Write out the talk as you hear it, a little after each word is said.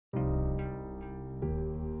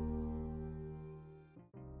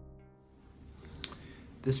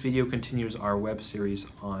This video continues our web series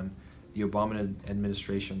on the Obama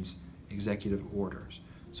administration's executive orders.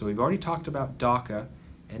 So we've already talked about DACA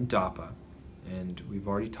and DAPA, and we've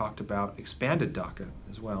already talked about expanded DACA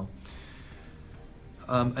as well.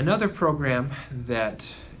 Another program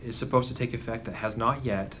that is supposed to take effect that has not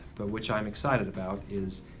yet, but which I'm excited about,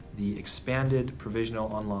 is the expanded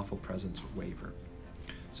Provisional Unlawful Presence Waiver.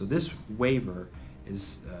 So this waiver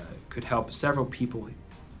could help several people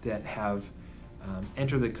that have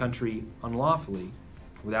entered the country unlawfully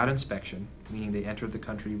without inspection, meaning they entered the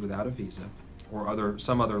country without a visa or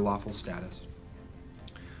some other lawful status,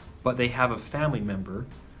 but they have a family member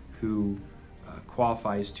who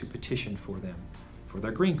qualifies to petition for them for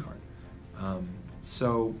their green card.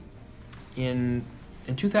 So in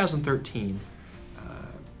 2013,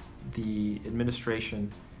 the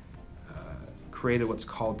administration created what's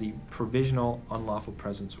called the Provisional Unlawful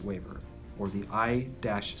Presence Waiver, or the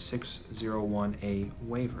I-601A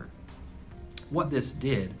waiver. What this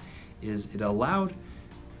did is it allowed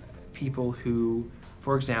people who,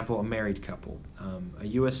 for example, a married couple, a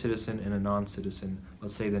U.S. citizen and a non-citizen,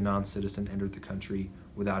 let's say the non-citizen entered the country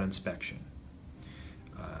without inspection.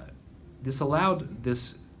 This allowed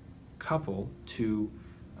this couple to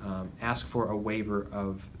ask for a waiver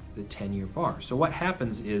of the 10-year bar. So what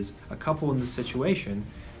happens is a couple in this situation,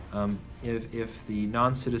 if the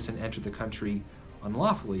non-citizen entered the country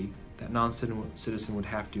unlawfully, that non-citizen would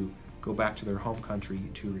have to go back to their home country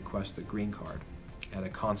to request a green card at a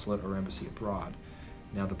consulate or embassy abroad.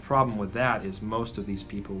 Now the problem with that is most of these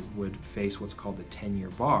people would face what's called the 10-year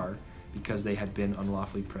bar because they had been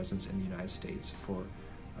unlawfully present in the United States for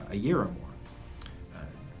a year or more.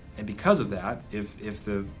 And because of that, if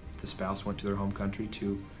the spouse went to their home country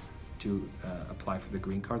to apply for the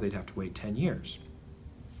green card, they'd have to wait 10 years.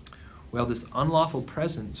 Well, this unlawful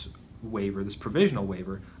presence waiver, this provisional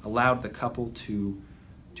waiver, allowed the couple to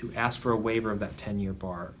ask for a waiver of that 10-year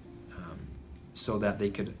bar so that they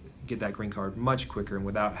could get that green card much quicker and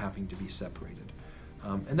without having to be separated.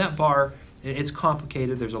 And that bar, it's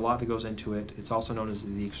complicated. There's a lot that goes into it. It's also known as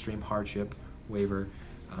the extreme hardship waiver.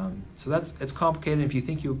 So it's complicated. If you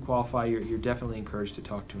think you qualify, you're definitely encouraged to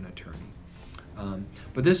talk to an attorney.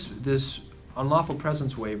 But this unlawful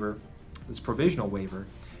presence waiver, this provisional waiver,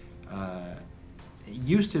 it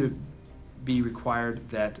used to be required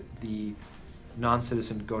that the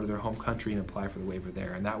non-citizen go to their home country and apply for the waiver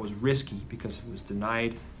there, and that was risky because if it was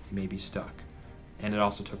denied, you may be stuck, and it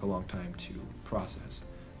also took a long time to process.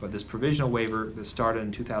 But this provisional waiver that started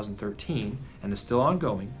in 2013 and is still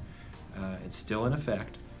ongoing, it's still in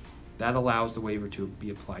effect, that allows the waiver to be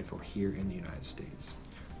applied for here in the United States.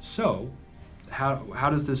 So how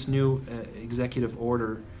does this new executive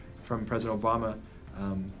order from President Obama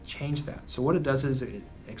change that? So what it does is it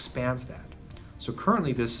expands that. So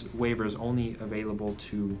currently this waiver is only available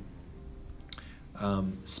to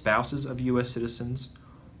spouses of U.S. citizens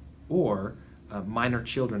or minor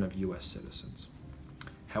children of U.S. citizens.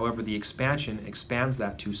 However, the expansion expands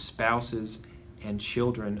that to spouses and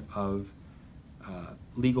children of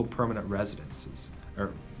legal permanent residents,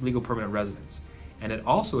 and it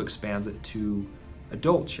also expands it to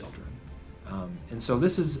adult children. And so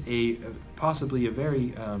this is possibly a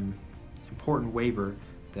very important waiver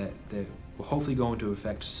that will hopefully go into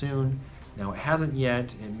effect soon. Now it hasn't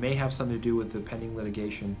yet. It may have something to do with the pending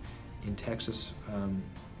litigation in Texas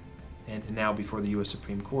and now before the U.S.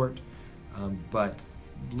 Supreme Court. But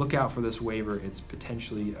look out for this waiver. It's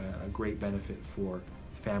potentially a great benefit for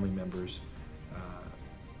family members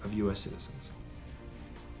of U.S. citizens.